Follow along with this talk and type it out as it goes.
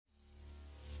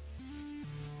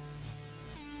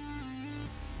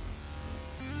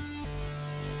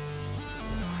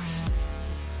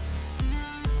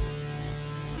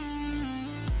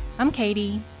I'm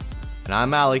Katie. And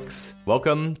I'm Alex.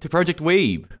 Welcome to Project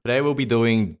Weeb. Today we'll be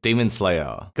doing Demon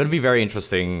Slayer. Going to be very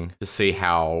interesting to see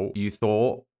how you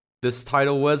thought this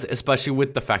title was, especially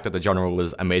with the fact that the genre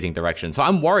was amazing direction. So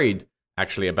I'm worried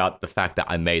actually about the fact that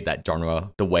I made that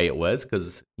genre the way it was,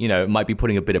 because, you know, it might be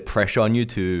putting a bit of pressure on you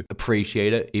to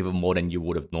appreciate it even more than you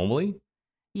would have normally.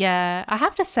 Yeah, I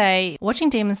have to say,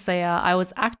 watching Demon Slayer, I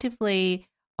was actively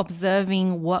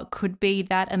observing what could be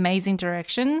that amazing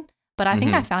direction, but I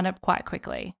think I found it quite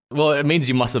quickly. Well, it means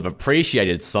you must have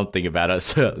appreciated something about it,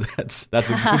 so that's a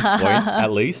good point,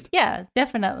 at least. Yeah,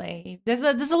 definitely. There's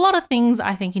a lot of things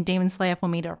I think in Demon Slayer for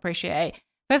me to appreciate.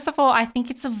 First of all, I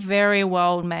think it's a very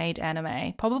well-made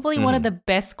anime. Probably one of the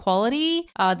best quality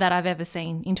that I've ever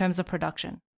seen in terms of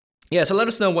production. Yeah, so let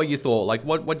us know what you thought. Like,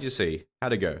 what did you see?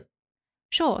 How'd it go?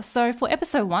 Sure. So for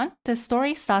episode 1, the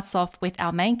story starts off with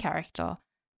our main character,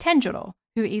 Tenjiro,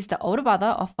 who is the older brother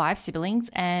of 5 siblings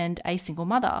and a single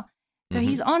mother. So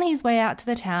he's on his way out to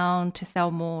the town to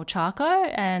sell more charcoal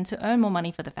and to earn more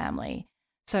money for the family.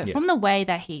 So from the way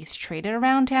that he's treated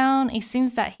around town, it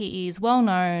seems that he is well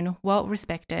known, well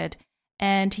respected,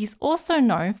 and he's also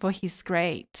known for his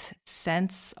great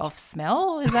sense of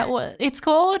smell. Is that what it's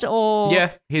called? Or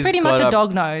Yeah, he's pretty much a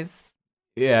dog nose.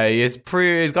 Yeah, he's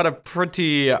got a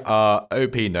pretty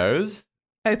OP nose.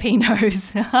 OP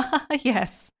nose.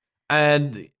 Yes.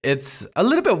 And it's a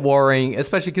little bit worrying,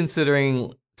 especially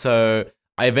considering, so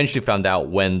I eventually found out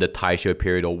when the Taisho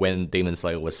period or when Demon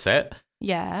Slayer was set.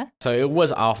 Yeah. So it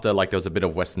was after, like, there was a bit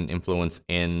of Western influence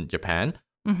in Japan.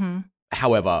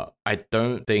 However, I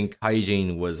don't think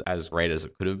hygiene was as great as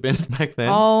it could have been back then.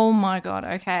 Oh my God.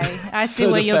 Okay. I see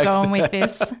So where the you're fact going with that-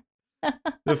 this.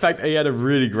 The fact that he had a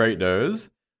really great nose.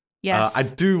 Yes. I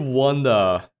do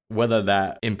wonder whether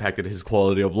that impacted his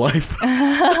quality of life.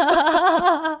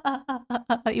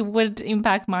 It would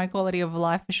impact my quality of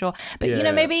life for sure. But, you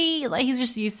know, maybe like, he's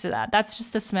just used to that. That's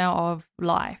just the smell of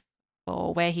life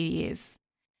or where he is.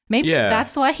 Maybe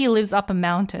that's why he lives up a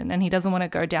mountain and he doesn't want to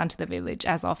go down to the village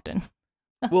as often.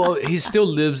 Well, he still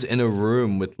lives in a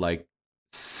room with like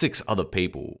 6 other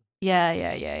people.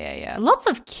 Yeah. Lots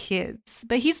of kids.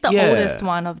 But he's the oldest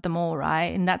one of them all,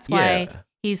 right? And that's why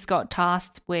he's got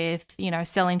tasked with, you know,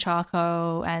 selling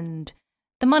charcoal and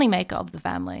the moneymaker of the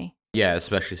family. Yeah,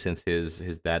 especially since his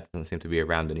dad doesn't seem to be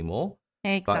around anymore.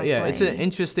 Exactly. But yeah, it's an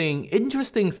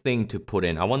interesting thing to put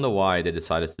in. I wonder why they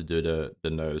decided to do the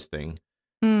nose thing.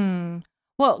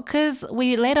 Well, because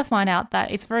we later find out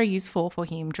that it's very useful for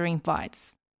him during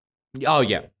fights. Oh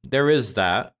yeah, there is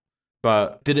that.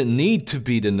 But did it need to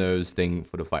be the nose thing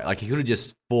for the fight? Like, he could have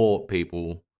just fought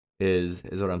people, is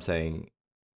what I'm saying.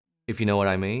 If you know what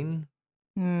I mean.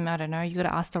 I don't know. You got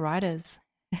to ask the writers.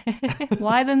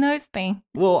 Why the nose thing?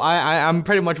 Well, I'm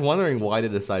pretty much wondering why they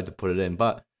decided to put it in.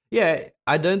 But yeah,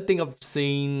 I don't think I've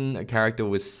seen a character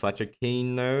with such a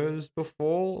keen nose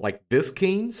before, like this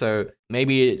keen. So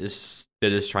maybe they're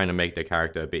just trying to make the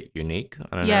character a bit unique.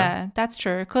 I don't know. Yeah, that's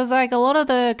true. Because like a lot of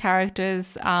the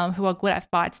characters who are good at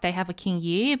fights, they have a keen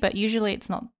ear, but usually it's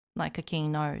not like a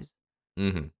keen nose.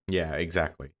 Yeah,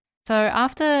 exactly. So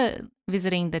after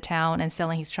visiting the town and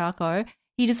selling his charcoal,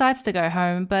 he decides to go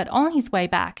home, but on his way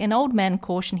back, an old man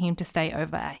cautioned him to stay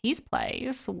over at his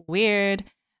place. Weird.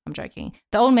 I'm joking.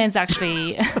 The old man's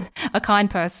actually a kind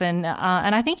person,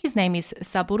 and I think his name is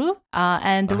Saburo.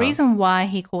 And the reason why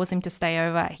he calls him to stay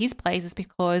over at his place is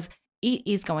because it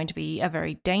is going to be a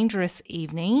very dangerous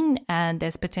evening, and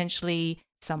there's potentially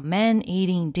some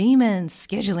man-eating demons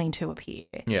scheduling to appear.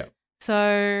 Yeah.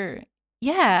 So,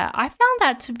 yeah, I found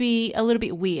that to be a little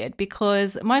bit weird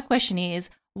because my question is,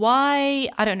 why,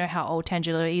 I don't know how old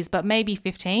Tanjiro is, but maybe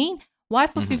 15? Why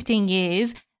for 15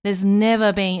 years there's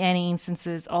never been any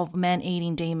instances of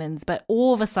man-eating demons, but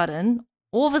all of a sudden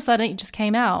it just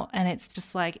came out and it's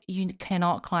just like you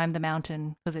cannot climb the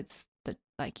mountain because it's the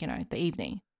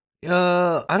evening.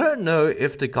 I don't know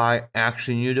if the guy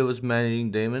actually knew there was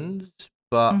man-eating demons,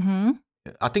 but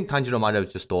I think Tanjiro might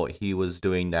have just thought he was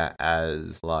doing that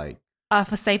as like...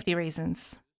 for safety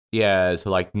reasons. Yeah, to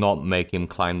like not make him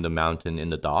climb the mountain in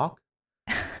the dark.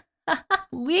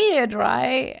 Weird,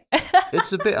 right?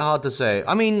 It's a bit hard to say.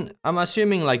 I mean, I'm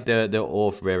assuming like they're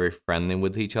all very friendly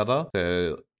with each other.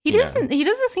 So He doesn't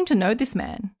seem to know this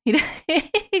man.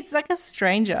 He's like a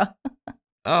stranger.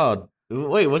 Oh,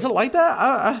 wait, was it like that?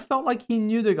 I felt like he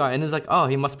knew the guy, and it's like, oh,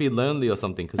 he must be lonely or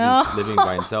something because he's living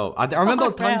by himself. I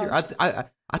remember Tanjiro.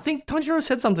 I think Tanjiro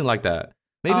said something like that.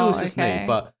 Maybe it was just me,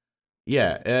 but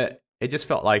yeah, it just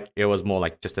felt like it was more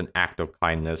like just an act of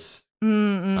kindness.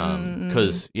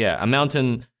 Because a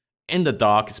mountain in the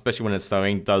dark, especially when it's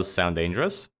snowing, does sound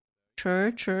dangerous.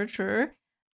 True.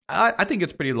 I think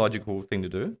it's a pretty logical thing to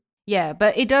do. Yeah,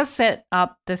 but it does set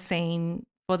up the scene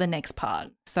for the next part.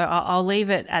 So I'll leave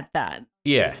it at that.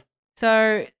 Yeah.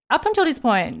 So up until this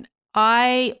point,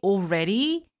 I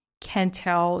already can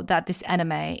tell that this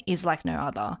anime is like no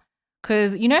other.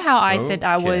 Because you know how I said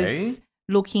I was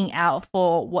looking out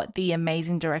for what the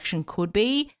amazing direction could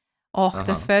be?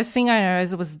 The first thing I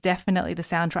noticed was definitely the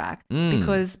soundtrack.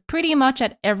 Because pretty much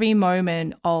at every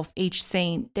moment of each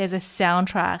scene, there's a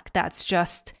soundtrack that's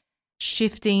just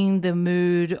shifting the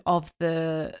mood of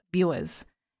the viewers.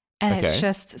 And it's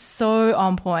just so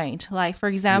on point. Like, for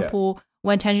example,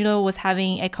 when Tanjiro was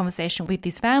having a conversation with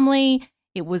his family,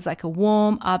 it was like a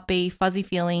warm, upbeat, fuzzy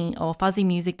feeling or fuzzy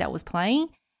music that was playing.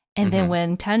 And then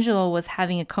when Tanjiro was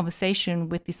having a conversation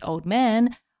with this old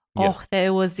man,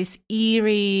 there was this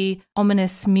eerie,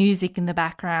 ominous music in the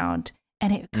background.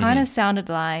 And it kind of sounded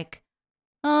like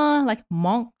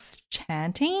monks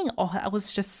chanting. Oh, that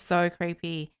was just so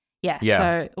creepy. Yeah.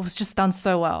 So it was just done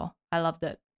so well. I loved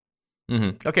it.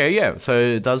 Okay, yeah. So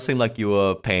it does seem like you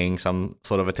were paying some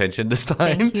sort of attention this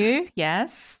time. Thank you.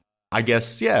 Yes. I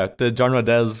guess, yeah, the genre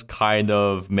does kind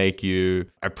of make you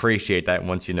appreciate that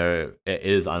once you know it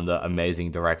is under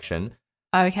amazing direction.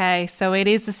 Okay, so it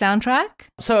is the soundtrack?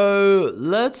 So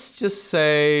let's just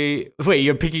say... Wait,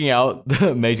 you're picking out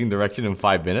the amazing direction in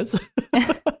 5 minutes?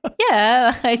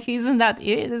 Yeah, like, isn't that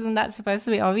it? Isn't that supposed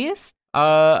to be obvious?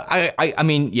 I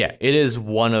mean, yeah, it is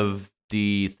one of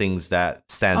the things that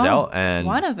stands out. And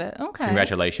one of it, okay.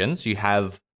 Congratulations, you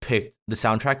have picked the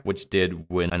soundtrack, which did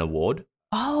win an award.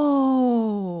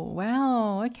 Oh,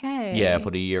 wow, okay. Yeah, for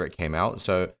the year it came out.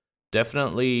 So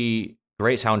definitely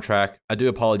great soundtrack. I do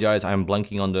apologize, I'm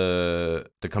blanking on the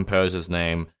composer's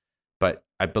name, but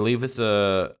I believe it's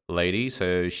a lady.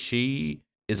 So she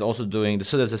is also doing...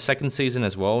 So there's a second season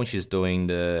as well, and she's doing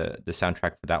the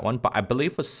soundtrack for that one. But I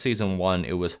believe for season 1,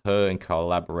 it was her in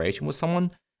collaboration with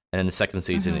someone. And then the second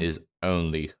season is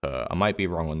only her. I might be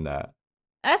wrong on that.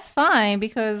 That's fine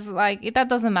because, like, that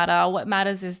doesn't matter. What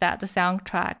matters is that the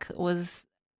soundtrack was,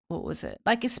 what was it?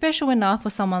 Like, it's special enough for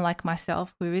someone like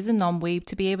myself who is a non-weeb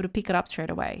to be able to pick it up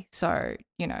straight away. So,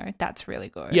 you know, that's really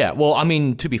good. Yeah, well, I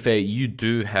mean, to be fair, you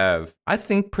do have, I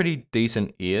think, pretty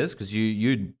decent ears because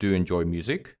you do enjoy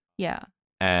music. Yeah.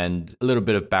 And a little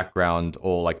bit of background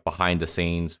or like behind the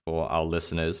scenes for our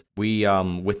listeners. We,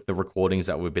 with the recordings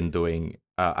that we've been doing,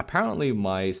 apparently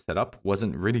my setup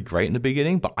wasn't really great in the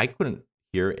beginning, but I couldn't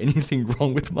hear anything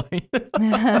wrong with mine.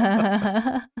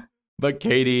 But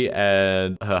Katie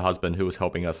and her husband, who was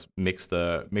helping us mix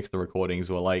the recordings,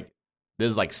 were like,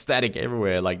 there's like static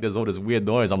everywhere. Like there's all this weird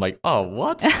noise. I'm like, oh,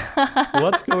 what?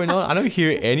 What's going on? I don't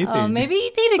hear anything. Oh, maybe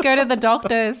you need to go to the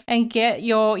doctors and get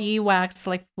your earwax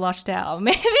like flushed out.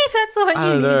 Maybe that's what you need. I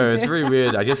don't know. It's really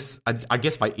weird. I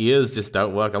guess my ears just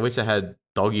don't work. I wish I had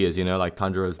dog ears, you know, like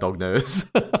Tanjiro's dog nose.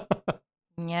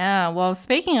 Yeah, well,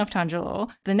 speaking of Tanjiro,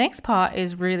 the next part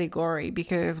is really gory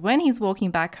because when he's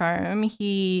walking back home,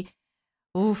 he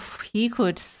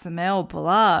could smell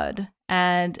blood.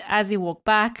 And as he walked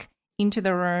back into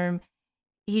the room,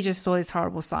 he just saw this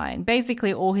horrible sign.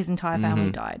 Basically, all his entire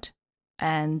family died.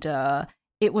 And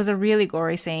it was a really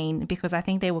gory scene because I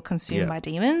think they were consumed by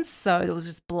demons. So there was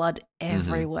just blood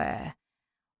everywhere.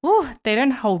 Ooh, they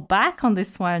don't hold back on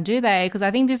this one, do they? Because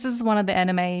I think this is one of the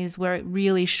animes where it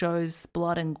really shows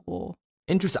blood and gore.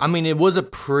 Interesting. I mean, it was a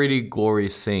pretty gory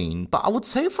scene, but I would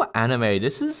say for anime,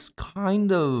 this is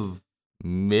kind of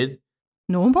mid.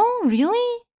 Normal?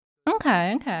 Really?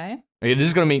 Okay. I mean, this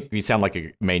is going to make me sound like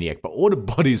a maniac, but all the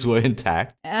bodies were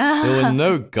intact. There were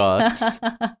no guts.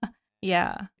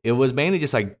 Yeah. It was mainly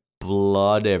just like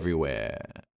blood everywhere.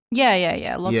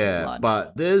 Yeah. Lots of blood.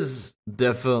 But there's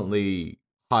definitely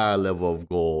higher level of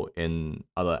gore in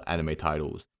other anime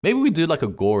titles. Maybe we do like a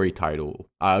gory title,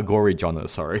 gory genre,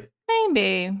 sorry.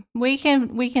 Maybe we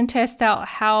can test out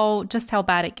how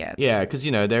bad it gets. Yeah, because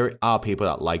you know there are people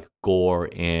that like gore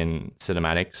in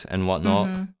cinematics and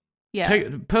whatnot. Yeah.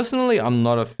 Personally, I'm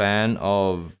not a fan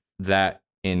of that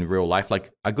in real life.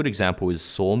 Like a good example is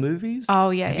Saw movies. Oh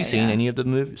yeah. Have you seen any of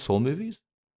the Saw movies?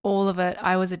 All of it.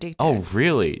 I was addicted. Oh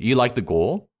really? You like the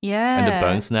gore? Yeah. And the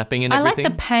bone snapping and everything? I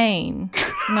like the pain.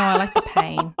 No, I like the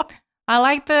pain.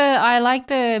 I like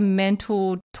the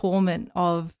mental torment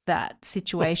of that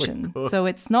situation. Oh so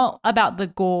it's not about the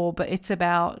gore, but it's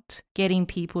about getting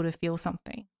people to feel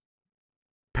something.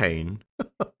 Pain.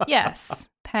 Yes,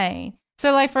 pain.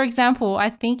 So like for example, I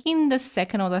think in the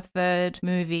second or the third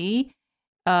movie,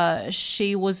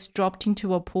 she was dropped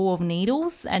into a pool of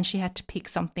needles and she had to pick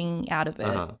something out of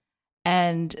it.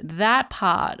 And that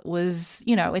part was,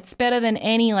 you know, it's better than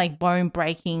any like bone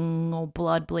breaking or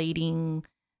blood bleeding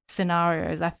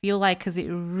scenarios. I feel like because it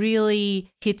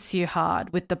really hits you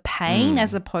hard with the pain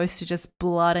as opposed to just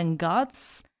blood and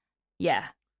guts. Yeah.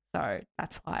 So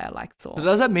that's why I like Saw. So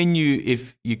does that mean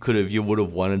if you could have, you would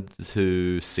have wanted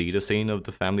to see the scene of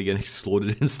the family getting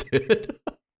slaughtered instead?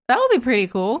 That would be pretty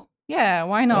cool. Yeah,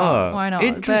 why not? Why not?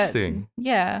 Interesting. But,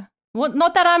 yeah. Well,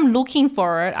 not that I'm looking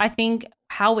for it. I think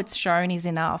how it's shown is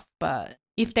enough. But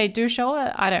if they do show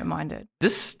it, I don't mind it.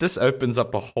 This opens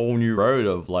up a whole new road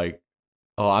of like,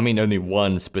 only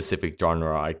one specific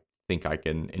genre I think I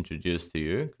can introduce to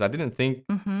you, because I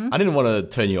didn't want to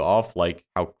turn you off like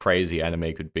how crazy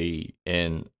anime could be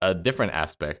in a different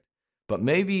aspect, but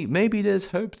maybe there's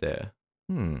hope there.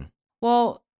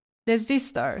 Well, there's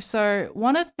this though. So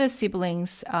one of the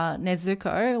siblings,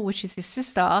 Nezuko, which is his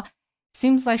sister,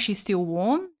 seems like she's still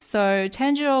warm. So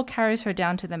Tanjiro carries her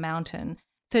down to the mountain.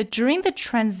 So during the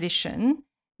transition,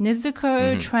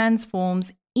 Nezuko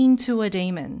transforms into a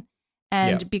demon.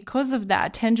 And because of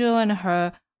that, Tanjiro and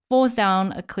her falls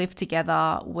down a cliff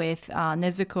together with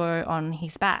Nezuko on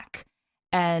his back.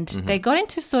 And they got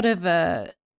into sort of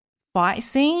a fight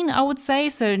scene, I would say.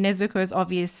 So Nezuko is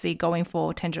obviously going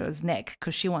for Tanjiro's neck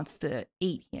because she wants to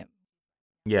eat him.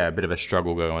 Yeah, a bit of a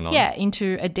struggle going on. Yeah,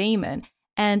 into a demon.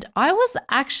 And I was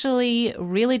actually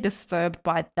really disturbed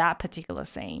by that particular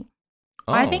scene.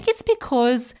 Oh. I think it's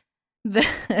because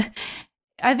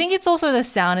I think it's also the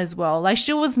sound as well. Like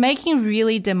she was making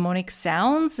really demonic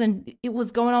sounds and it was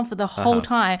going on for the whole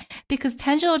time because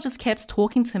Tanjiro just kept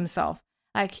talking to himself.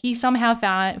 Like he somehow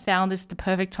found this the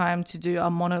perfect time to do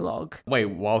a monologue. Wait,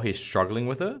 while he's struggling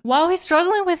with her? While he's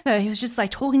struggling with her, he was just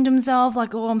like talking to himself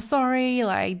like, oh, I'm sorry.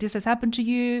 Like this has happened to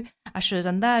you. I should have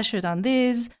done that. I should have done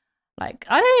this. Like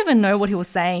I don't even know what he was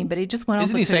saying, but it just went on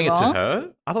for too long. Isn't he saying it to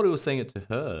her? I thought he was saying it to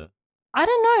her. I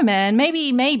don't know, man.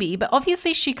 Maybe, but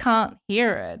obviously she can't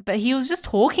hear it. But he was just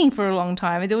talking for a long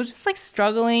time. It was just like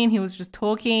struggling. He was just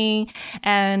talking,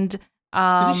 and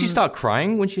didn't she start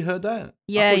crying when she heard that?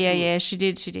 Yeah. She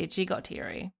did. She got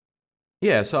teary.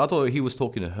 Yeah, so I thought he was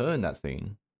talking to her in that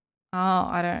scene. Oh,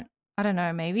 I don't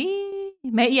know. Maybe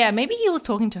he was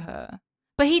talking to her.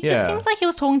 But he just seems like he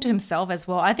was talking to himself as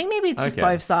well. I think maybe it's just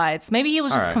both sides. Maybe he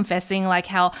was just confessing like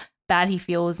how bad he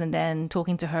feels and then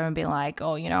talking to her and being like,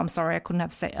 oh, I'm sorry, I couldn't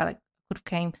have said, I could have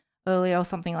came earlier or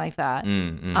something like that.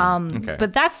 Okay.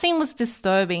 But that scene was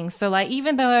disturbing. So like,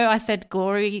 even though I said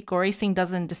gory scene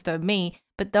doesn't disturb me,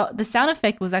 but the sound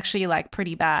effect was actually like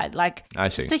pretty bad. Like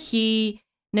just to hear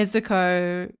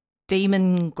Nezuko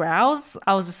demon growls,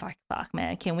 I was just like, fuck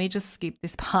man, can we just skip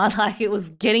this part? Like it was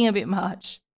getting a bit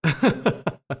much.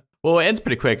 Well, it ends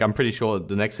pretty quick. I'm pretty sure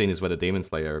the next scene is where the Demon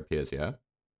Slayer appears, yeah?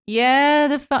 Yeah,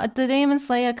 the Demon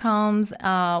Slayer comes.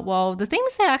 The Demon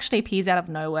Slayer actually appears out of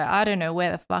nowhere. I don't know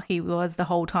where the fuck he was the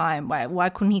whole time. Why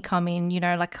couldn't he come in,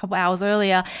 like a couple hours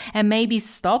earlier and maybe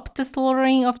stop the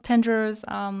slaughtering of Tanjiro's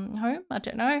home? I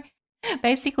don't know.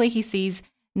 Basically, he sees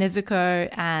Nezuko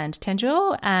and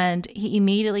Tanjiro and he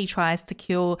immediately tries to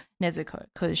kill Nezuko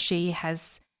because she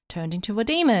has turned into a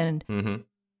demon.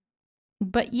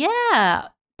 But yeah,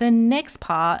 the next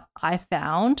part I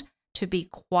found to be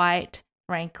quite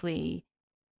frankly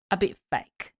a bit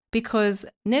fake because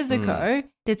Nezuko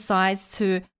decides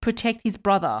to protect his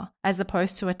brother as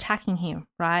opposed to attacking him,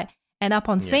 right? And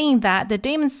upon seeing that, the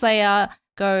Demon Slayer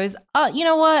goes, oh, you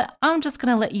know what? I'm just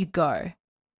going to let you go.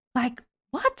 Like,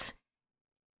 what?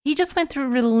 He just went through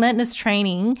relentless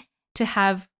training to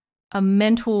have a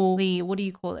mentally, what do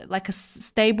you call it? Like a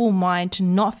stable mind to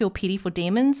not feel pity for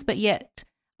demons. But yet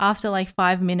after like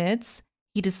 5 minutes,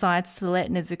 he decides to let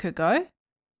Nezuko go.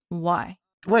 Why?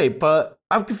 Wait, but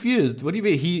I'm confused. What do you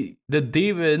mean? The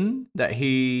demon that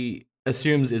he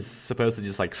assumes is supposed to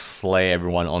just like slay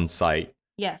everyone on sight.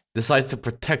 Yes. Decides to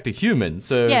protect a human.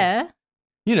 So yeah,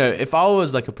 if I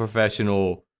was like a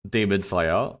professional demon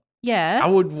slayer, I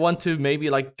would want to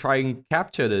maybe like try and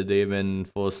capture the demon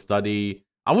for study.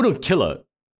 I wouldn't kill it.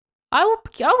 I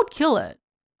would kill it.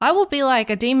 I would be like,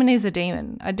 a demon is a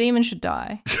demon. A demon should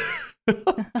die.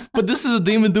 But this is a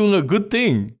demon doing a good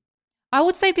thing. I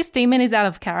would say this demon is out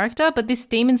of character, but this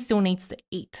demon still needs to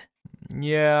eat.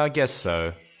 Yeah, I guess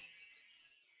so.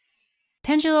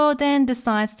 Tanjiro then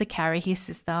decides to carry his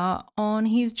sister on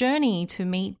his journey to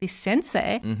meet this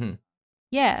sensei.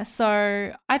 Yeah,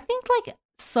 so I think like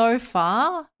so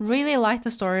far, really like the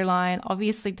storyline.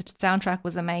 Obviously, the soundtrack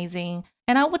was amazing.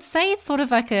 And I would say it's sort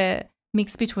of like a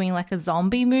mix between like a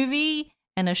zombie movie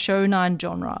and a shonen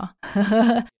genre.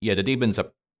 Yeah, the demons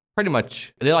are pretty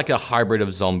much, they're like a hybrid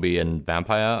of zombie and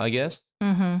vampire, I guess.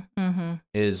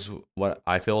 Is what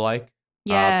I feel like.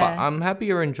 Yeah. But I'm happy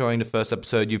you're enjoying the first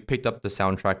episode. You've picked up the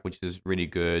soundtrack, which is really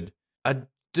good.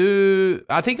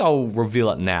 I think I'll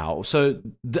reveal it now. So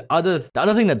the other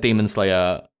thing that Demon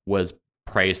Slayer was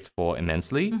praised for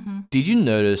immensely. Did you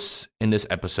notice in this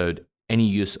episode any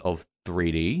use of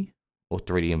 3D or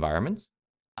 3D environments?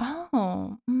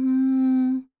 Oh,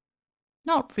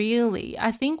 not really.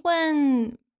 I think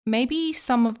when maybe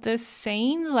some of the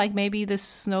scenes, like maybe the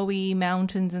snowy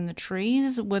mountains and the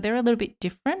trees, were they a little bit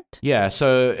different? Yeah,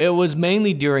 so it was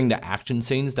mainly during the action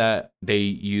scenes that they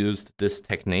used this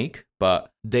technique,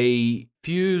 but they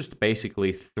fused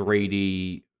basically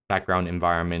 3D background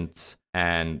environments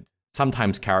and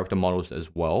sometimes character models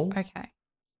as well. Okay.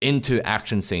 Into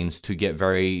action scenes to get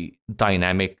very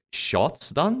dynamic shots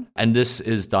done. And this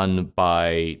is done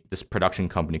by this production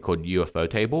company called UFO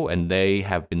Table, and they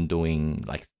have been doing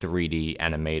like 3D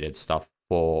animated stuff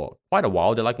for quite a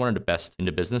while. They're like one of the best in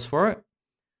the business for it.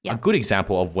 Yeah. A good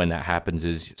example of when that happens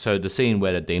is, so the scene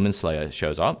where the Demon Slayer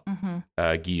shows up,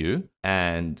 Giyu,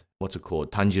 and what's it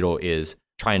called? Tanjiro is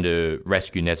trying to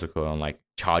rescue Nezuko and like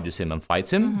charges him and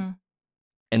fights him.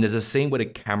 And there's a scene where the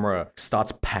camera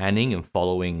starts panning and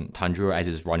following Tanjiro as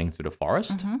he's running through the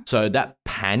forest. So that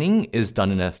panning is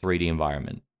done in a 3D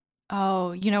environment.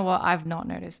 Oh, you know what? I've not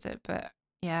noticed it, but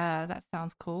yeah, that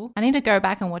sounds cool. I need to go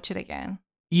back and watch it again.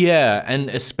 Yeah, and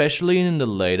especially in the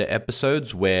later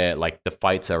episodes where like the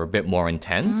fights are a bit more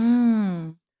intense.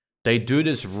 They do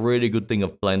this really good thing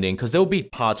of blending, because there'll be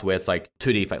parts where it's like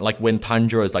 2D fight, like when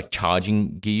Tanjiro is like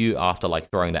charging Giyu after like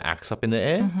throwing the axe up in the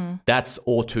air. That's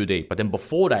all 2D. But then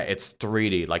before that, it's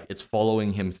 3D. Like it's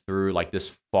following him through like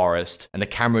this forest, and the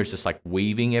camera is just like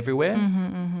weaving everywhere.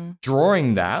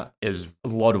 Drawing that is a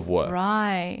lot of work.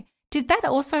 Right. Did that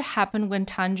also happen when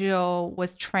Tanjiro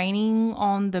was training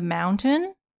on the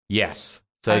mountain? Yes.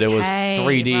 So there was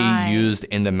 3D used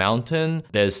in the mountain.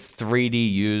 There's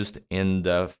 3D used in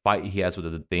the fight he has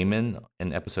with the demon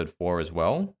in episode 4 as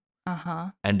well.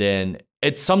 And then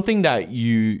it's something that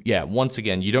once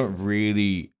again, you don't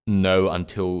really know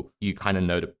until you kind of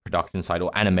know the production side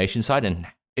or animation side. And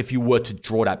if you were to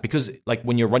draw that, because like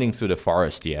when you're running through the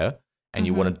forest, and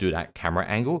you want to do that camera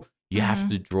angle, you have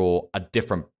to draw a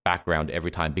different background every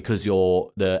time, because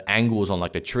the angles on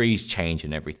like the trees change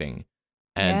and everything.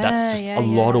 And that's just a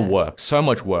lot of work, so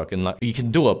much work. And like, you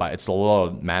can do it, but it's a lot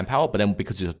of manpower. But then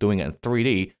because you're doing it in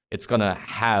 3D, it's going to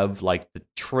have like the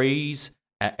trees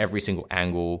at every single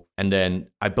angle. And then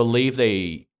I believe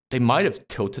they might have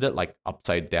tilted it like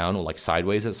upside down or like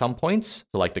sideways at some points.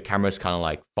 So like the camera's kind of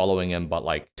like following him, but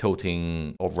like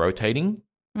tilting or rotating.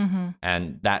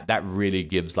 And that really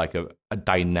gives like a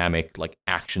dynamic like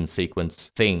action sequence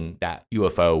thing that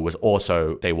UFO was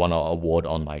also, they won an award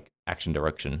on like action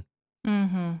direction.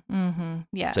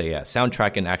 Yeah. So yeah,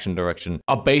 soundtrack and action direction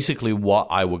are basically what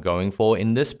I were going for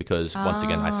in this, because once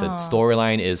again, I said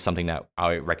storyline is something that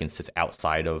I reckon sits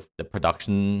outside of the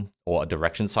production or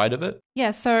direction side of it.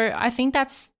 Yeah, so I think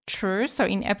that's true. So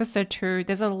in episode 2,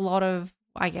 there's a lot of,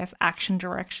 I guess, action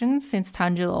direction since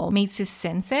Tanjiro meets his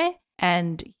sensei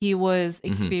and he was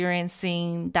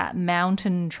experiencing that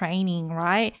mountain training,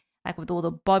 right? Like with all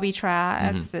the bobby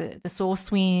traps, the saw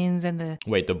swings and the...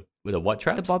 Wait, the what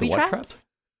traps? The bobby traps?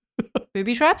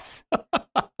 Booby traps?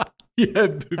 Yeah,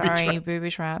 booby traps. Sorry,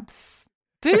 booby traps.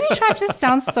 Booby traps just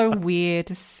sounds so weird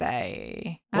to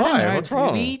say. I Why? don't know. What's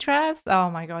wrong? Booby traps?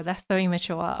 Oh my God, that's so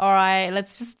immature. All right,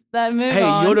 let's just move hey,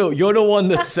 on. you're the one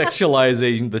that's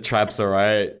sexualizing the traps, all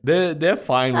right? They're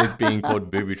fine with being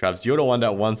called booby traps. You're the one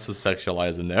that wants to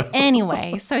sexualize them now.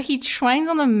 Anyway, so he trains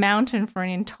on the mountain for an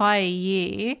entire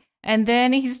year. And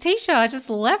then his teacher just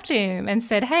left him and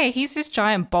said, hey, he's this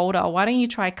giant boulder. Why don't you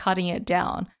try cutting it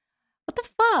down? What the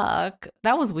fuck?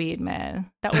 That was weird, man.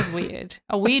 That was weird.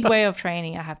 A weird way of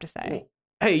training, I have to say.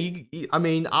 Hey, I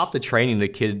mean, after training the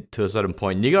kid to a certain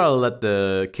point, you gotta let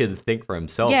the kid think for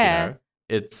himself, you know?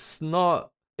 It's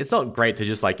not great to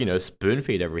just like, spoon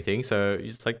feed everything. So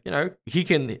it's like, the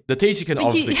teacher can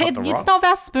obviously cut the rock. It's not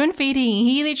about spoon feeding.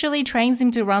 He literally trains him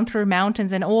to run through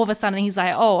mountains and all of a sudden he's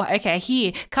like, oh, okay,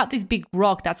 here, cut this big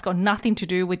rock that's got nothing to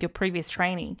do with your previous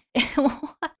training.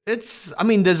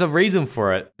 There's a reason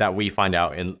for it that we find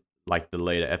out in like the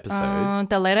later episode.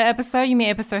 The later episode, you mean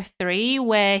episode 3,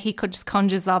 where he could just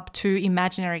conjures up 2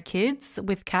 imaginary kids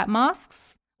with cat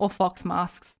masks or fox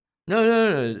masks?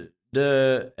 No.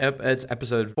 It's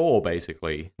episode 4,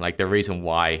 basically. Like the reason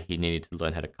why he needed to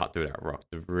learn how to cut through that rock,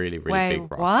 the really, really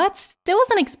big rock. What? There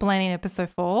wasn't explained in episode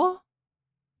 4.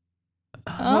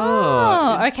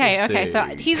 Oh, okay. So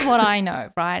here's what I know,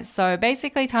 right? So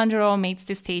basically, Tanjiro meets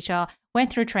this teacher,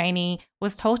 went through training,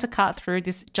 was told to cut through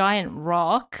this giant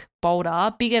rock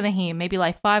boulder, bigger than him, maybe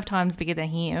like 5 times bigger than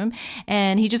him,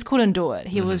 and he just couldn't do it.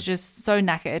 He was just so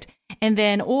knackered. And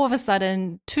then all of a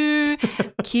sudden, 2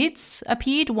 kids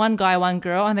appeared, one guy, one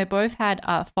girl, and they both had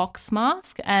a fox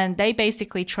mask, and they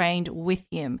basically trained with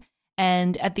him.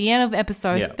 And at the end of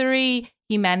episode 3,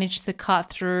 he managed to cut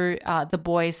through the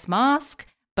boy's mask,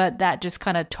 but that just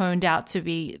kind of turned out to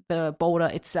be the boulder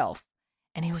itself.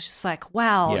 And he was just like,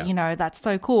 wow, that's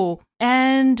so cool.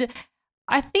 And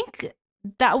I think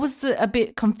that was a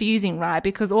bit confusing, right?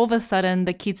 Because all of a sudden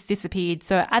the kids disappeared.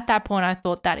 So at that point, I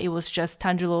thought that it was just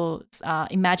Tanjiro's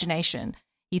imagination.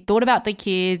 He thought about the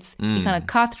kids, he kind of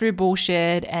cut through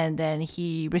bullshit, and then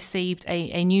he received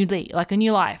a new leaf, like a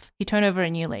new life. He turned over a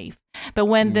new leaf. But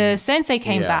when the sensei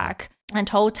came back and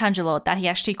told Tanjiro that he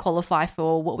actually qualified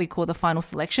for what we call the final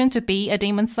selection to be a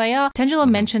demon slayer, Tanjiro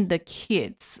mentioned the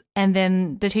kids. And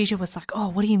then the teacher was like, oh,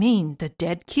 what do you mean? The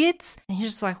dead kids? And he's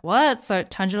just like, what? So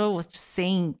Tanjiro was just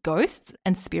seeing ghosts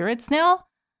and spirits now?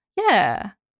 Yeah,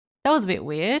 that was a bit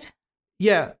weird.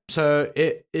 Yeah, so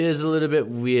it is a little bit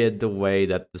weird the way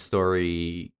that the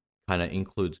story kind of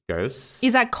includes ghosts.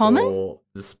 Is that common? Or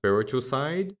the spiritual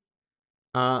side.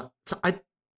 Do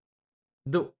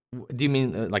you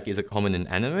mean like is it common in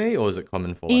anime or is it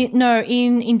common for? No,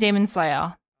 in Demon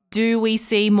Slayer. Do we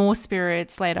see more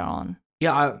spirits later on?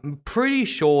 Yeah, I'm pretty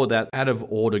sure that out of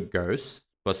all the ghosts,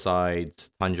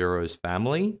 besides Tanjiro's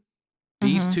family,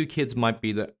 these 2 kids might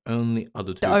be the only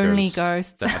other 2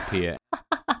 ghosts that appear.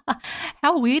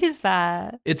 How weird is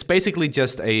that? It's basically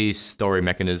just a story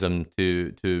mechanism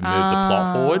to move the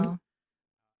plot forward.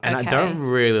 And I don't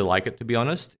really like it, to be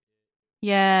honest.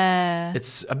 Yeah.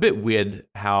 It's a bit weird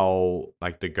how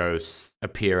like the ghosts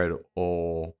appear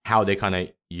or how they kind of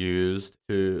used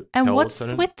to. And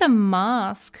what's with the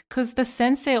mask? Because the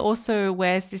sensei also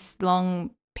wears this long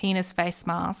penis face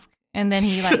mask, and then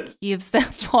he like gives the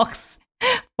fox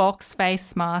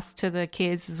face mask to the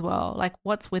kids as well. Like,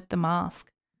 what's with the mask?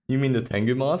 You mean the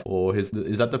Tengu mask, or is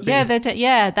that the penis?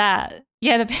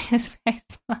 The penis face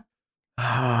mask.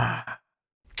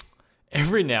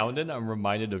 Every now and then, I'm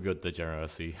reminded of your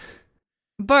degeneracy.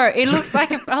 Bro, it looks like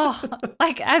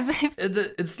like as if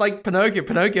it's like Pinocchio.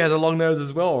 Pinocchio has a long nose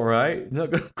as well, right? You're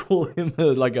not gonna call him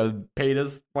like a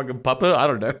penis fucking puppet. I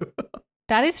don't know.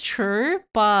 That is true,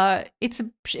 but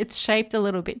it's shaped a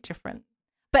little bit different.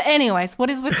 But anyways, what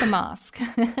is with the mask?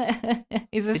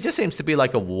 It just seems to be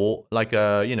like a wall, like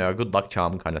a a good luck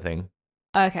charm kind of thing.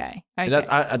 Okay.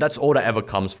 That's all that ever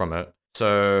comes from it.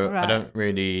 So right.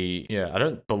 I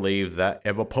don't believe that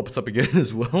ever pops up again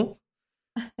as well.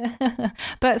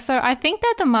 But so I think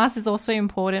that the mask is also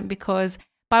important because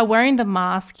by wearing the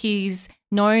mask, he's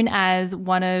known as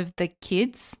one of the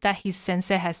kids that his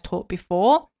sensei has taught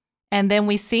before. And then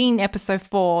we see in episode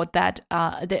 4 that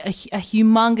a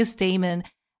humongous demon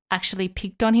actually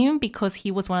picked on him because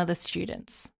he was one of the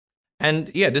students. And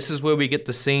yeah, this is where we get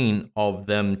the scene of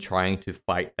them trying to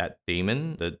fight that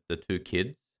demon, the 2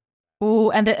 kids.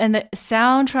 Oh, and the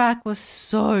soundtrack was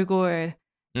so good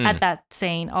at that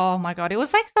scene. Oh my god, it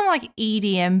was like some like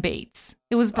EDM beats.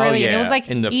 It was brilliant. Oh, yeah. It was like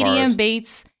in the EDM forest.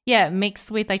 beats,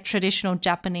 mixed with like traditional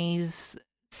Japanese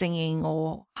singing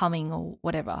or humming or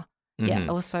whatever. Mm-hmm. Yeah,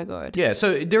 it was so good. Yeah,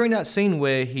 so during that scene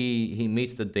where he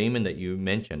meets the demon that you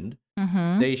mentioned,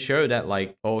 they show that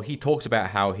he talks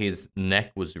about how his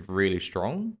neck was really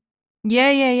strong.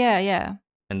 Yeah.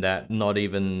 And that not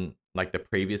even like the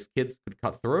previous kids could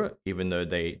cut through it, even though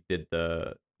they did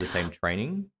the same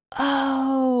training.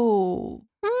 Oh,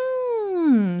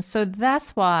 so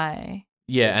that's why.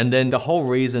 Yeah, and then the whole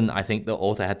reason I think the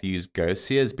author had to use ghosts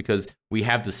here is because we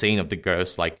have the scene of the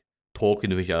ghosts like talking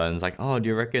to each other, and it's like, oh, do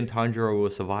you reckon Tanjiro will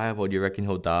survive, or do you reckon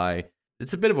he'll die?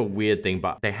 It's a bit of a weird thing,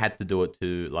 but they had to do it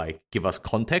to like give us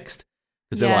context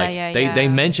because they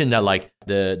mentioned that like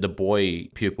the boy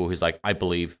pupil who's like, I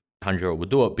believe Tanjiro would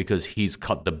do it because he's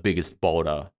cut the biggest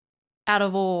boulder out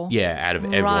of all. Yeah, out of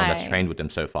everyone that's trained with him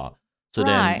so far. So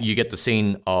then you get the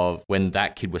scene of when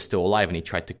that kid was still alive and he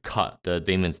tried to cut the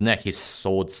demon's neck, his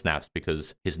sword snaps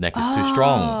because his neck is too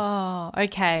strong. Oh,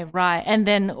 okay, right. And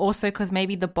then also because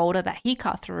maybe the boulder that he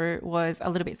cut through was a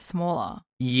little bit smaller.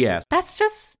 Yes.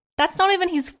 That's not even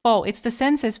his fault. It's the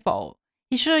sensei's fault.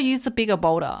 He should have used a bigger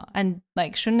boulder and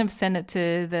like shouldn't have sent it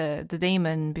to the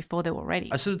demon before they were ready.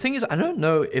 So the thing is, I don't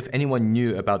know if anyone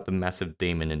knew about the massive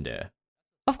demon in there.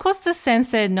 Of course the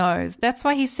sensei knows. That's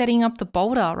why he's setting up the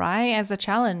boulder, right? As a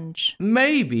challenge.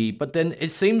 Maybe, but then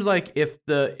it seems like if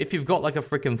you've got like a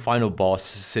freaking final boss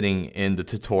sitting in the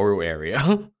tutorial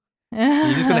area,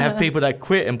 You're just gonna have people that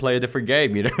quit and play a different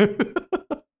game, you know?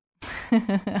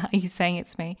 Are you saying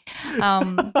it's me?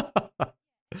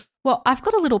 Well, I've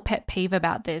got a little pet peeve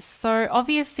about this. So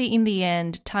obviously in the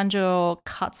end, Tanjiro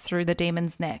cuts through the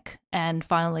demon's neck and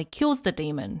finally kills the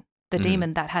demon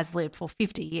that has lived for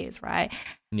 50 years, right?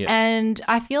 Yeah. And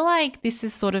I feel like this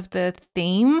is sort of the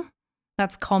theme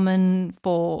that's common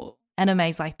for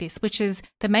animes like this, which is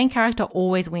the main character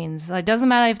always wins. Like, it doesn't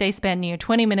matter if they spend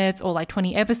 20 minutes or like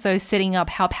 20 episodes setting up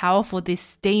how powerful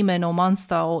this demon or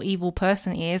monster or evil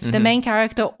person is. The main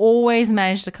character always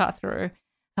managed to cut through.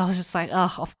 I was just like,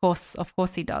 oh, of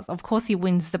course he does. Of course he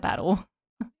wins the battle.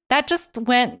 That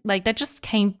just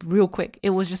came real quick.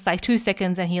 It was just like 2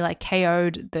 seconds and he like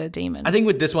KO'd the demon. I think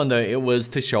with this one though, it was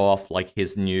to show off like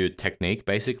his new technique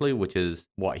basically, which is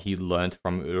what he learned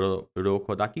from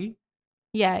Urokodaki.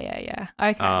 Yeah.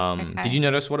 Okay. Did you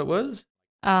notice what it was?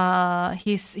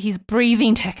 His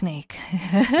breathing technique.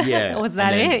 Yeah. Was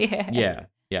that it?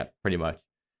 Yeah, pretty much.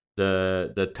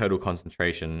 The total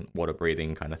concentration, water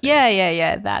breathing kind of thing.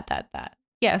 Yeah. That.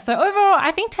 Yeah, so overall,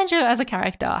 I think Tanjiro as a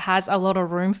character has a lot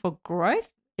of room for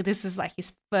growth. This is like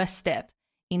his first step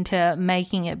into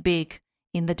making it big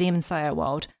in the Demon Slayer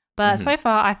world. But so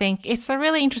far, I think it's a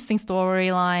really interesting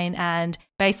storyline, and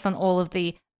based on all of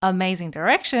the amazing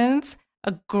directions,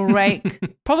 a great,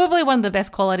 probably one of the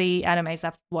best quality animes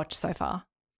I've watched so far.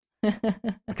 Can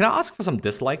I ask for some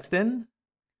dislikes then?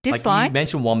 Dislikes? Like you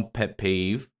mentioned one pet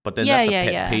peeve, but then that's a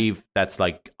pet peeve that's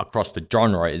like across the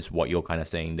genre is what you're kind of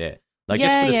saying there. Like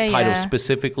just for this title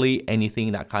specifically,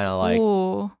 anything that kind of like...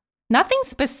 Ooh. Nothing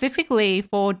specifically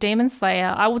for Demon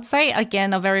Slayer. I would say,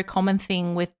 again, a very common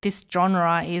thing with this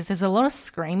genre is there's a lot of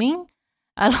screaming.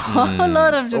 A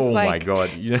lot of just oh like... Oh my God.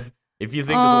 If you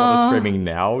think there's a lot of screaming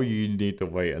now, you need to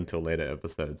wait until later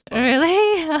episodes. But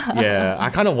really? Yeah, I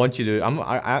kind of want you to...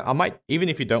 I might, even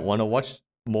if you don't want to watch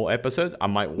more episodes, I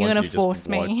might want you to just force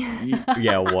me.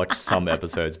 watch some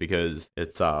episodes because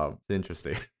it's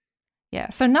interesting. Yeah,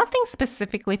 so nothing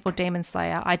specifically for Demon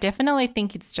Slayer. I definitely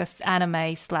think it's just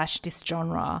anime / this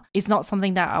genre. It's not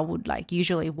something that I would like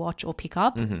usually watch or pick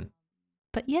up.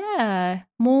 But yeah,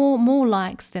 more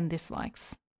likes than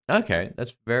dislikes. Okay,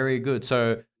 that's very good.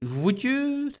 So would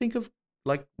you think of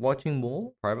like watching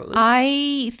more privately?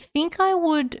 I think I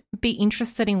would be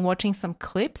interested in watching some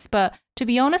clips, but to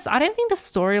be honest, I don't think the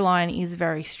storyline is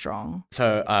very strong.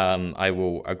 So I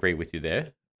will agree with you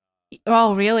there.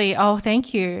 Oh, really? Oh,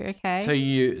 thank you. Okay. So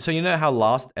you know how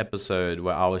last episode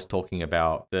where I was talking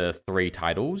about the 3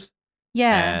 titles?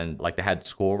 Yeah. And like they had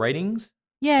score ratings?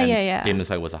 Yeah. Demon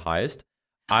Slayer was the highest.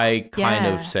 I kind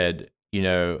of said,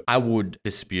 I would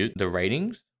dispute the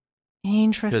ratings.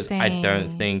 Interesting. Because I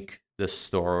don't think the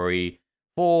story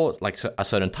for like a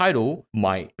certain title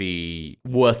might be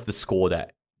worth the score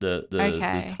that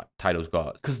the titles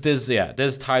got. Because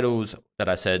there's titles that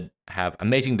I said have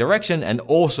amazing direction and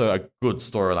also a good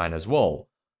storyline as well.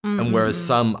 And whereas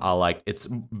some are like, it's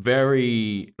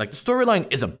very, like the storyline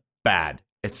isn't bad.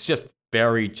 It's just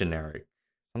very generic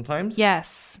sometimes.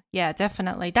 Yes. Yeah,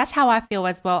 definitely. That's how I feel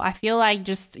as well. I feel like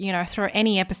just, throw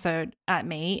any episode at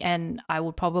me and I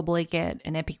would probably get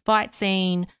an epic fight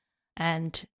scene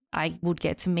and I would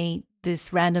get to meet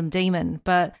this random demon.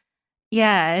 But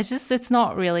yeah, it's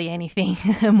not really anything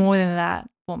more than that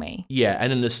for me. Yeah,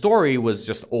 and then the story was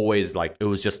just always like, it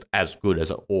was just as good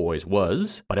as it always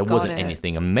was, but it wasn't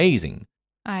anything amazing.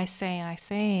 I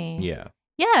see. Yeah.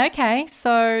 Yeah, okay.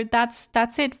 So that's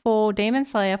it for Demon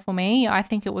Slayer for me. I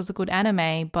think it was a good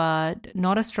anime, but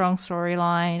not a strong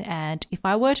storyline. And if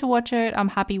I were to watch it, I'm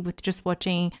happy with just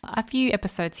watching a few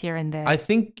episodes here and there. I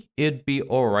think it'd be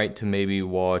all right to maybe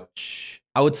watch,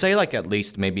 I would say like at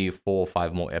least maybe 4 or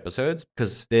 5 more episodes,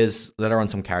 because there's later on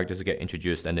some characters that get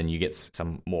introduced and then you get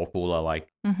some more cooler like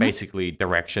basically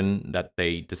direction that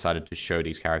they decided to show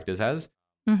these characters as.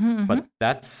 But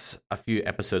that's a few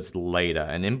episodes later,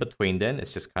 and in between then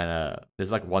it's just kind of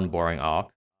there's like one boring arc.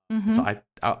 So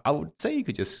I would say you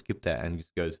could just skip that and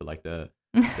just go to like the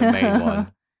main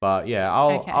one. But yeah,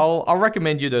 I'll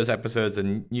recommend you those episodes,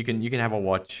 and you can have a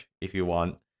watch if you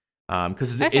want,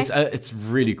 because it's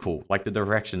really cool. Like the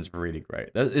direction's really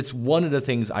great. It's one of the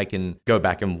things I can go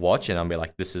back and watch, and I'll be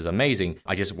like, this is amazing.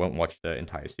 I just won't watch the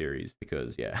entire series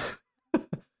because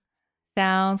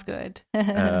Sounds good.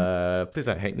 Please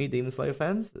don't hate me, Demon Slayer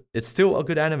fans. It's still a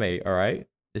good anime, all right?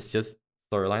 It's just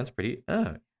storyline's pretty...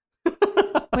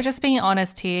 We're just being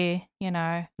honest here,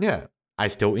 Yeah, I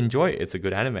still enjoy it. It's a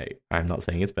good anime. I'm not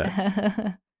saying it's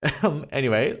bad.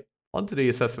 Anyway, on to the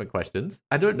assessment questions.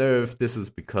 I don't know if this is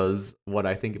because what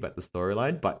I think about the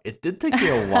storyline, but it did take me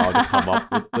a while to come up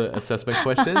with the assessment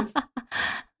questions.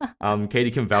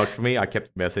 Katie can vouch for me. I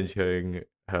kept messaging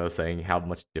her saying how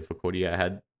much difficulty I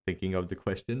had thinking of the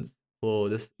questions for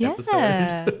this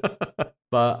episode.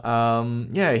 But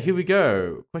yeah, here we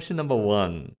go. Question number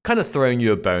 1. Kind of throwing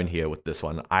you a bone here with this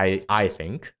one, I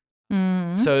think.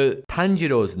 So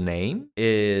Tanjiro's name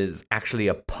is actually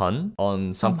a pun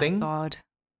on something. Oh my god.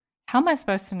 How am I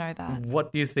supposed to know that?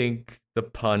 What do you think the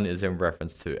pun is in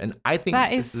reference to? And I think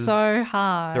that is so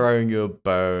hard. Throwing you a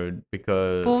bone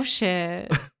because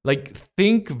bullshit. Like,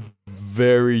 think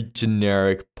very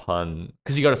generic pun,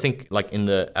 because you got to think like in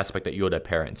the aspect that you're their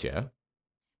parents, yeah.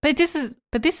 But this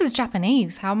is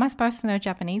Japanese. How am I supposed to know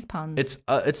Japanese puns?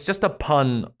 It's just a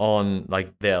pun on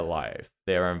like their life,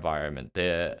 their environment,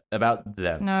 about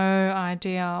them. No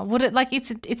idea. Would it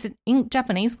it's a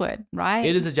Japanese word, right?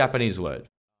 It is a Japanese word.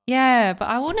 Yeah, but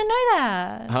I wouldn't know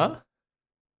that. Huh?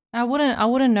 I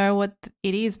wouldn't know what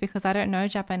it is because I don't know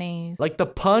Japanese. Like, the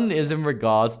pun is in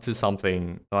regards to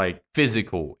something like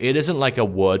physical. It isn't like a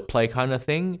wordplay kind of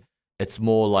thing. It's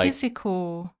more like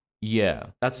physical. Yeah,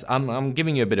 I'm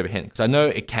giving you a bit of a hint because I know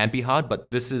it can be hard, but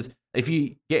this is, if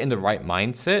you get in the right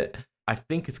mindset, I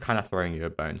think it's kind of throwing you a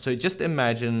bone. So just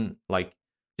imagine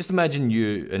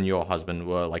you and your husband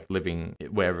were like living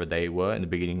wherever they were in the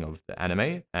beginning of the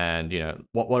anime, and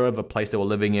whatever place they were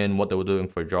living in, what they were doing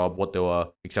for a job, what they were,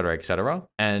 etc.,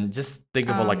 and just think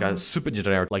of like a super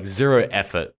generic, like zero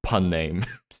effort pun name.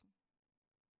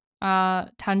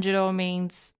 Tanjiro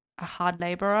means a hard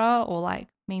laborer, or like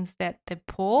means that they're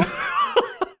poor.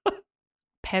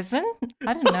 Peasant?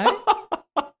 I don't know.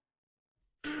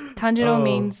 Tanjiro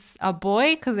means a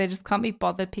boy because they just can't be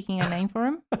bothered picking a name for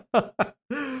him.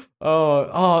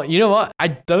 Oh, you know what? I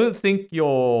don't think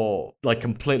you're like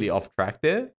completely off track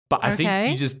there, but I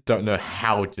think you just don't know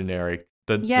how generic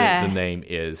the name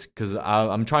is, because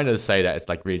I'm trying to say that it's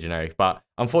like really generic, but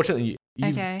unfortunately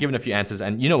you've given a few answers,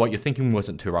 and you know what? Your thinking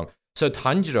wasn't too wrong. So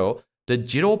Tanjiro, the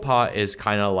Jiro part is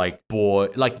kind of like boy,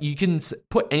 like you can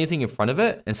put anything in front of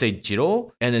it and say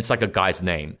Jiro, and it's like a guy's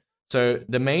name. So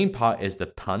the main part is the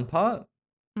Tan part,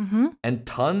 and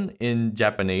Tan in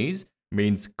Japanese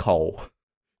means coal.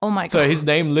 Oh my god! So his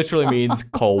name literally means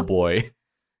coal boy.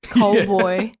 Coal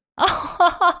boy.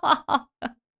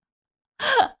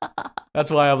 That's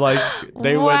why I'm like,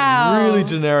 they went really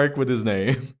generic with his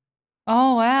name.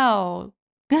 Oh wow!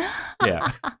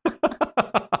 Yeah.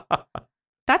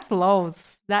 That's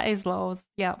lows. That is lows.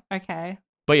 Yeah. Okay.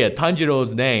 But yeah,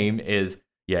 Tanjiro's name is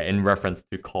in reference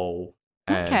to coal.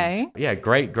 And yeah,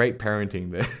 great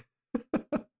parenting there.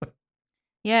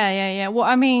 Yeah. Well,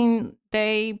 I mean,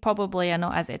 they probably are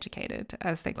not as educated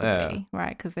as they could be,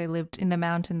 right? Because they lived in the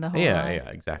mountain the whole time. Yeah,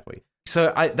 exactly.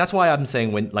 So that's why I'm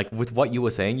saying, when like with what you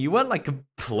were saying, you weren't like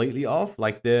completely off.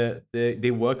 Like they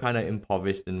were kind of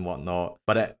impoverished and whatnot,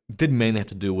 but it did mainly have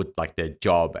to do with like their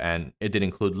job, and it did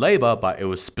include labor, but it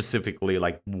was specifically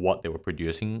like what they were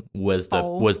producing was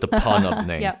the pun of the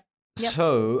name. Yep.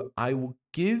 So I will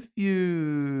give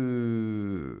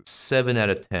you 7 out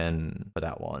of 10 for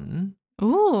that one.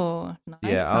 Ooh, nice.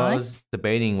 Yeah, I was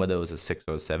debating whether it was a 6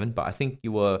 or a 7, but I think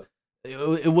you were.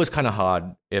 It was kind of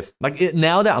hard. If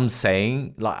now that I'm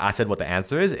saying, like I said, what the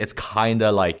answer is, it's kind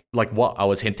of like what I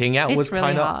was hinting at was really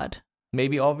kind of hard.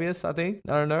 Maybe obvious. I think,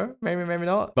 I don't know, maybe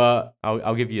not, but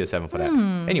I'll give you a 7 for that.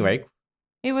 Anyway,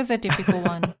 it was a difficult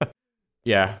one.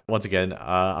 Yeah, once again,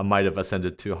 I might have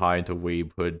ascended too high into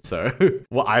weebhood, so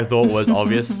what I thought was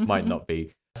obvious might not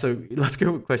be. So let's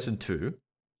go with question 2.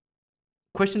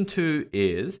 Question 2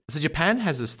 is, so Japan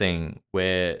has this thing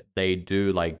where they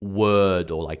do like word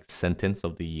or like sentence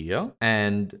of the year.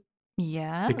 And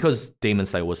because Demon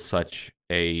Slayer was such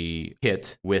a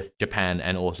hit with Japan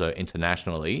and also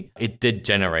internationally, it did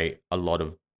generate a lot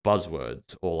of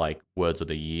buzzwords or like words of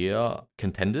the year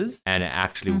contenders. And it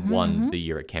actually won the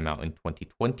year it came out in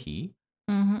 2020.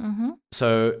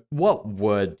 So what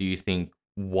word do you think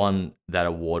won that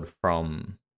award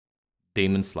from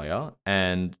Demon Slayer?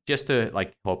 And just to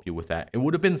like help you with that, it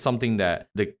would have been something that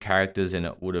the characters in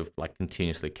it would have like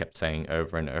continuously kept saying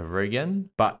over and over again,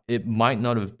 but it might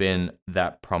not have been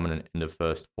that prominent in the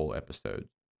first 4 episodes.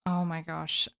 Oh my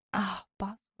gosh. Oh,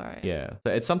 buzzword. Yeah.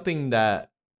 So it's something that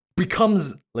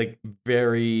becomes like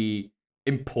very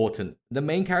important, the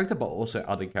main character, but also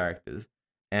other characters.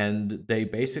 And they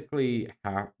basically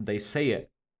they say it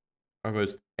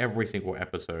almost every single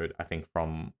episode, I think,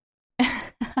 from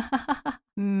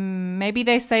maybe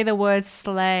they say the word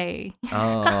slay.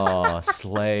 Oh,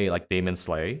 slay, like Demon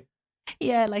Slay.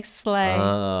 Yeah, like slay.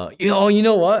 You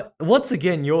know what? Once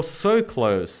again, you're so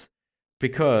close,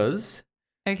 because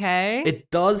it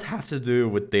does have to do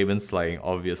with Demon Slaying,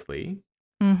 obviously.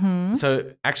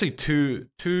 So actually,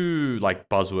 two like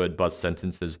buzz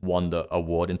sentences won the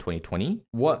award in 2020.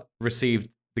 What received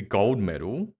the gold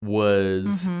medal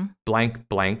was blank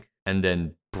blank and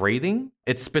then breathing.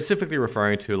 It's specifically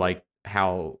referring to like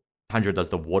how Tanjiro does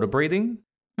the water breathing.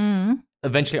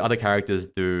 Eventually other characters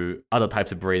do other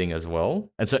types of breathing as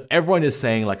well. And so everyone is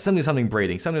saying like something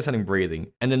breathing, something breathing.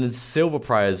 And then the silver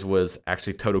prize was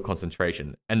actually total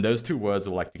concentration. And those two words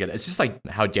were like together. It's just like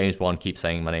how James Bond keeps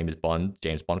saying my name is Bond,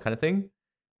 James Bond kind of thing.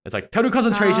 It's like total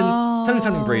concentration,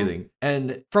 something breathing.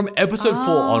 And from episode 4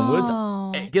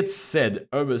 onwards, it gets said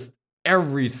almost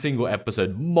every single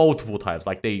episode multiple times.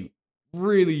 Like they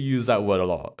really use that word a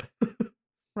lot.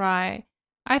 Right.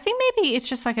 I think maybe it's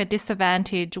just like a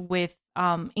disadvantage with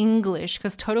English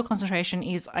because total concentration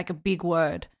is like a big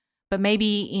word. But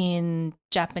maybe in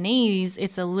Japanese,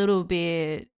 it's a little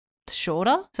bit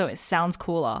shorter, so it sounds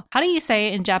cooler. How do you say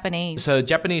it in Japanese? So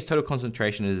Japanese total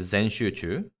concentration is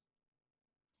zenshuchu.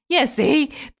 Yeah,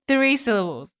 see? 3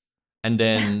 syllables. And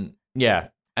then, yeah.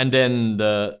 And then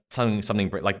the something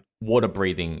like water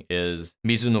breathing is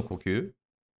mizu no kokyu.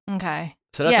 Okay.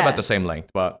 So that's about the same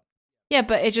length, but... Yeah,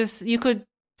 but it just, you could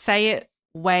say it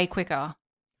way quicker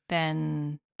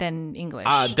than English.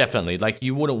 Definitely. Like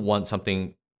you wouldn't want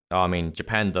something... I mean,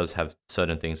 Japan does have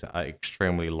certain things that are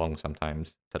extremely long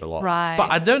sometimes, said a lot. Right.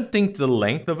 But I don't think the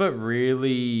length of it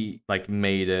really like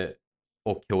made it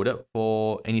or killed it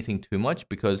for anything too much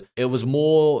because it was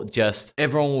more just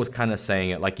everyone was kind of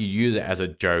saying it like you use it as a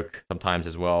joke sometimes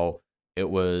as well. It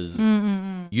was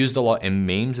used a lot in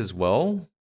memes as well.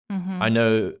 I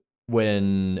know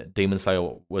when Demon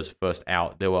Slayer was first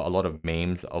out, there were a lot of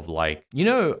memes of like, you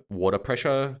know, water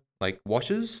pressure like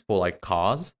washers for like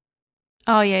cars.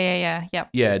 Oh, yeah. Yep.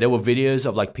 Yeah, there were videos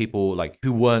of like people like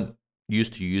who weren't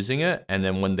used to using it, and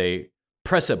then when they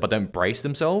press it but don't brace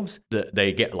themselves,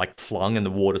 they get like flung and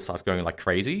the water starts going like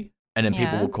crazy. And then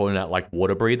people were calling out like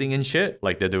water breathing and shit,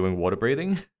 like they're doing water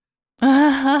breathing.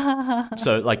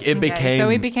 So like it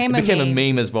became a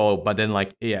meme as well. But then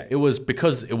like it was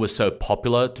because it was so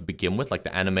popular to begin with, like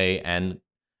the anime and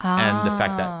the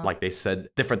fact that like they said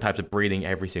different types of breathing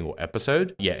every single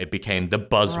episode. Yeah, it became the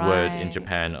buzzword in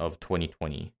Japan of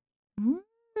 2020.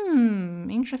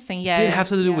 Interesting. Yeah, it did have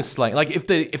to do with slaying. Like if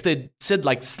they said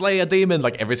like slay a demon,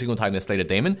 like every single time they slayed a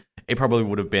demon, it probably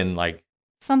would have been like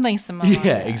something similar.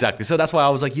 Yeah, exactly. So that's why I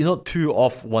was like, you're not too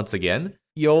off once again.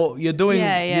 You're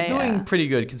doing pretty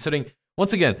good considering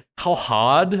once again how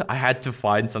hard I had to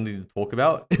find something to talk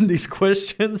about in these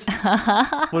questions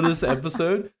for this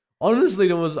episode. Honestly,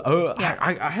 there was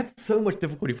I had so much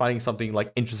difficulty finding something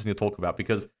like interesting to talk about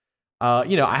because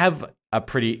I have a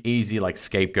pretty easy like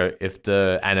scapegoat if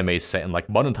the anime is set in like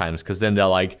modern times because then they're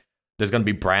like there's gonna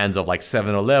be brands of like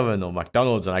 7-Eleven or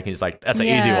McDonald's and I can just like that's an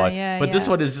easy one. But this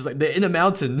one is just like they're in a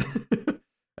mountain and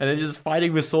they're just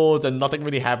fighting with swords and nothing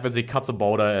really happens. He cuts a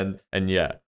boulder and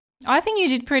yeah. I think you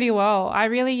did pretty well. I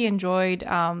really enjoyed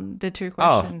the 2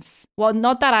 questions. Well,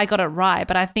 not that I got it right,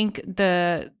 but I think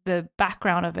the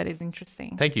background of it is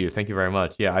interesting. Thank you very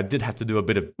much. Yeah, I did have to do a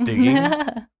bit of digging.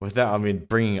 With that, I mean,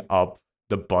 bringing up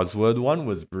the buzzword one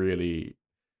was really...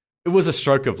 It was a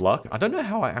stroke of luck. I don't know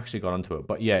how I actually got onto it,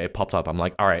 but yeah, it popped up. I'm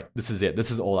like, all right, this is it. This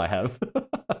is all I have.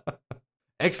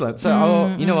 Excellent.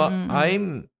 So, you know what?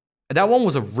 That one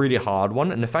was a really hard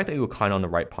one, and the fact that you were kind of on the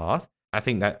right path, I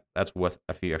think that's worth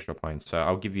a few extra points. So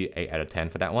I'll give you 8 out of 10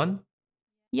 for that one.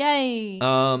 Yay. 7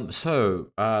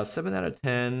 out of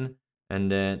 10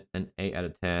 and then an 8 out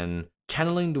of 10.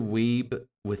 Channeling the weeb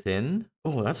within.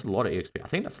 Oh, that's a lot of EXP. I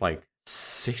think that's like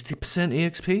 60%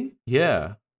 EXP.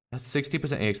 Yeah, that's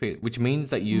 60% EXP, which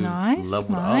means that you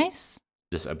leveled up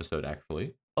this episode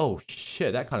actually. Oh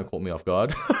shit, that kind of caught me off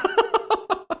guard.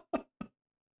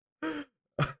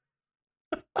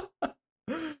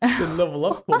 The level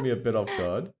up caught me a bit off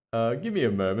guard. Give me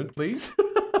a moment, please.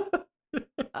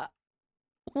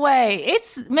 Wait,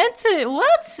 it's meant to...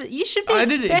 What? You should be I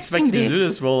didn't expect you to do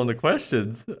this well on the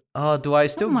questions. Do I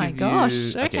still give you... Oh my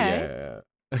gosh, okay. Yeah.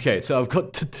 Okay, so I've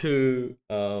got the two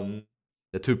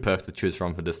perks to choose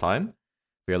from for this time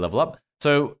for your level up.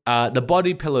 So the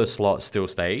body pillow slot still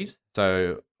stays.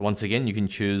 So once again, you can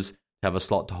choose to have a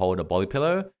slot to hold a body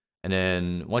pillow. And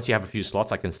then once you have a few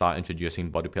slots, I can start introducing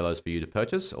body pillows for you to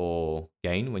purchase or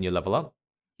gain when you level up.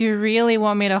 You really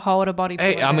want me to hold a body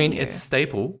pillow? Hey, I mean, it's a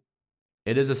staple.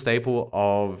 It is a staple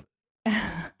of the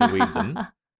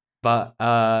Weebden. But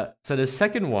so the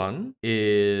second one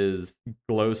is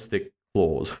glow stick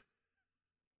claws.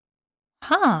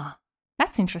 Huh.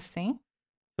 That's interesting.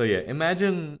 So yeah,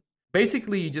 imagine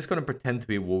basically you're just gonna pretend to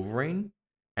be Wolverine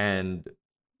and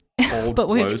hold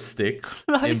glow sticks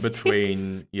in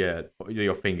between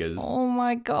your fingers. Oh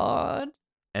my god.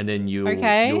 And then you'll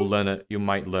learn it. You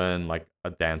might learn like a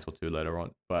dance or two later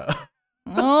on. But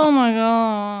Oh my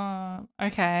god.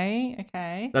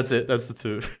 Okay. That's it. That's the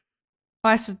two.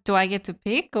 Do I get to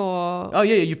pick or? Oh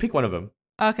yeah, you pick one of them.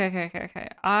 Okay.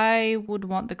 I would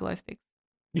want the glow sticks.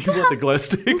 You want the glow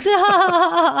sticks?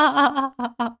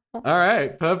 All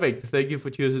right, perfect. Thank you for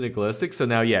choosing the glow stick. So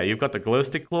now, yeah, you've got the glow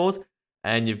stick claws,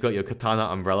 and you've got your katana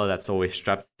umbrella that's always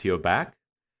strapped to your back.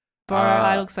 Bro,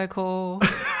 I look so cool.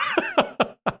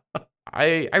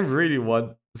 I really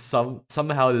want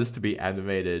somehow this to be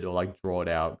animated or like drawn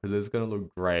out because it's gonna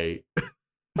look great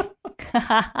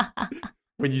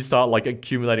when you start like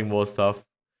accumulating more stuff.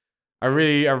 I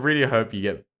really hope you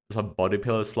get some body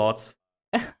pillow slots.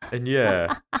 And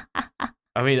yeah,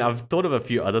 I mean, I've thought of a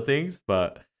few other things,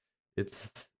 but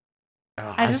it's.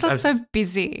 I just look so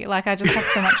busy. Like I just have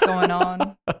so much going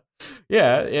on.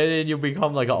 Yeah, and you'll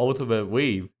become like an ultimate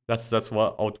weeb. That's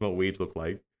what ultimate weebs look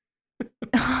like.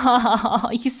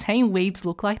 Are you saying weebs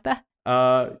look like that?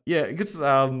 Yeah, because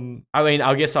I mean,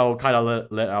 I guess I'll kind of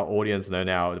let our audience know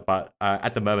now. But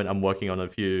at the moment, I'm working on a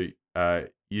few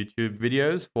YouTube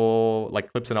videos for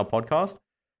like clips in our podcast,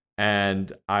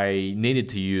 and I needed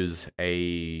to use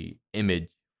a image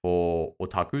for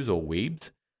otakus or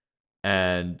weebs,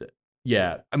 and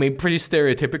yeah, I mean, pretty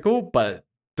stereotypical, but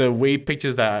the weeb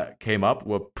pictures that came up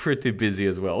were pretty busy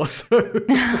as well. So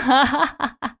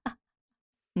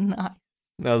nice.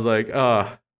 I was like,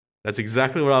 that's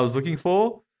exactly what I was looking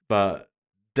for, but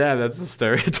damn, that's a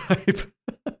stereotype.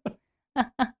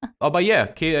 But yeah,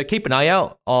 keep an eye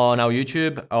out on our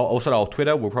YouTube, also our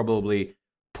Twitter. We'll probably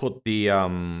put the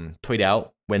tweet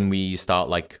out when we start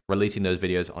like releasing those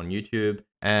videos on YouTube,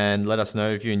 and let us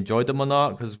know if you enjoyed them or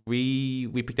not, because we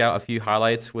picked out a few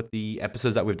highlights with the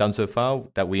episodes that we've done so far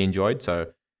that we enjoyed. So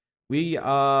we're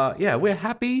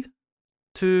happy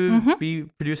to be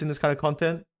producing this kind of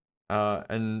content.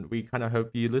 And we kind of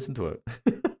hope you listen to it.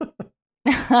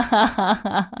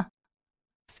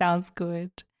 Sounds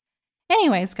good.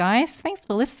 Anyways, guys, thanks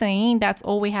for listening. That's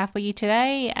all we have for you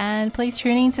today. And please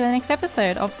tune in to the next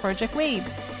episode of Project Weeb.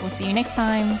 We'll see you next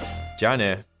time. Ciao.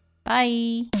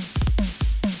 Bye.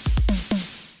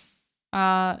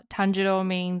 Tanjiro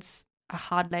means a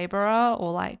hard laborer,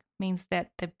 or like means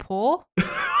that they're poor.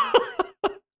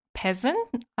 Peasant?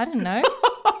 I don't know.